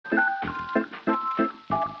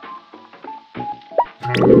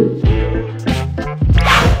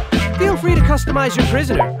Feel free to customize your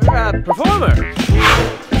prisoner, performer.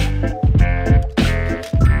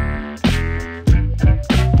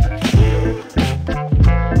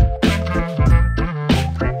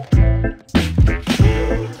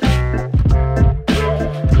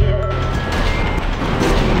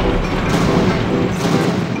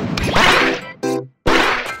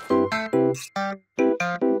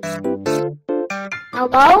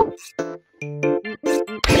 Hello?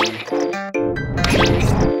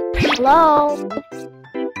 Hello?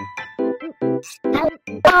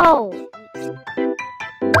 Hello?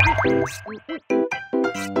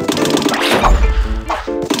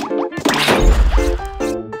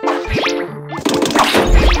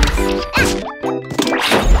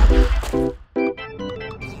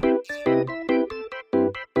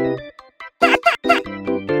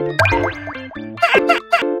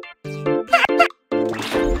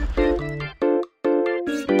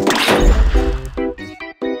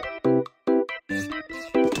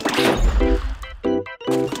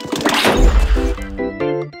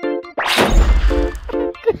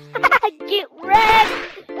 Get wrecked!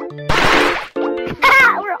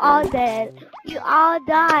 We're all dead. You all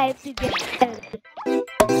died together.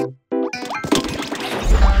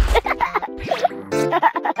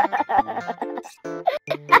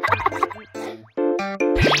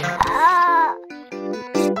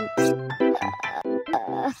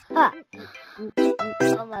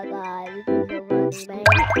 Oh my god, this is so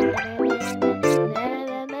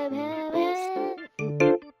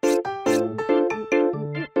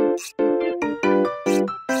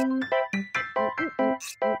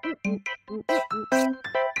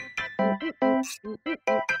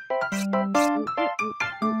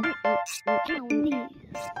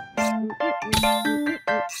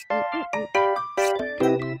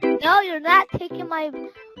No, you're not taking my hand.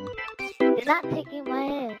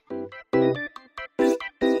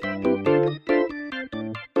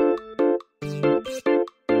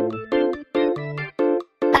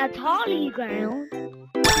 That's Holly ground.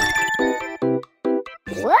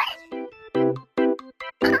 What?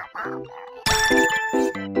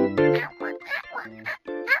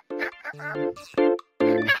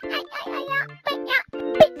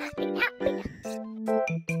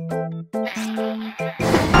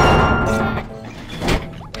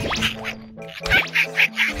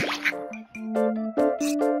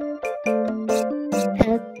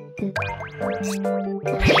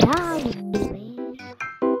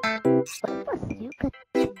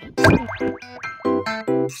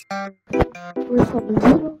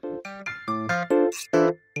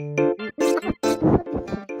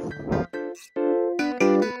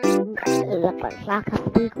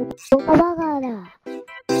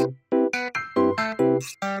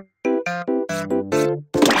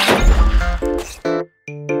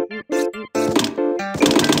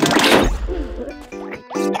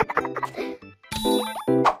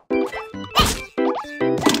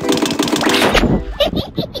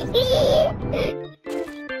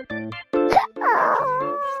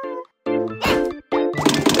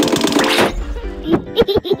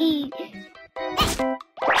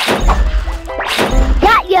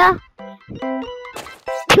 Got ya!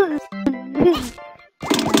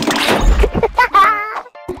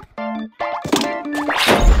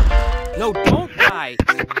 No, don't die.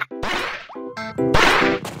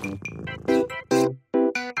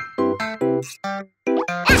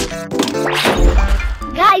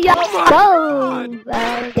 Got ya! Oh my Go!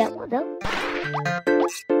 Got one though.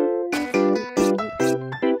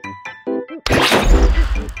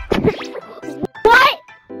 What?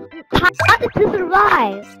 How did you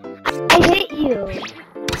survive? I hate you.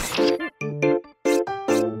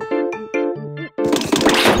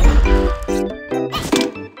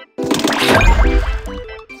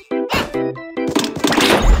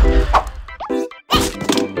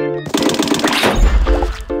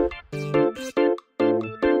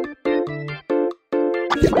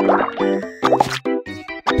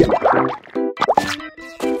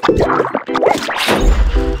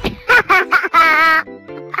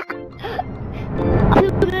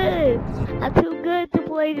 I'm too good to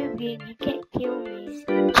play this game. You can't kill me.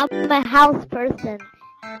 I'm a house person.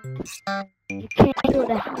 You can't kill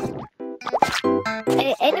the house.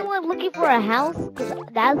 Anyone looking for a house? Cause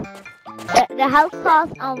the house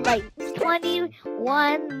costs like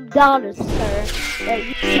 $21, sir.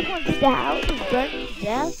 You just want to get the house and burn to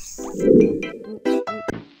death?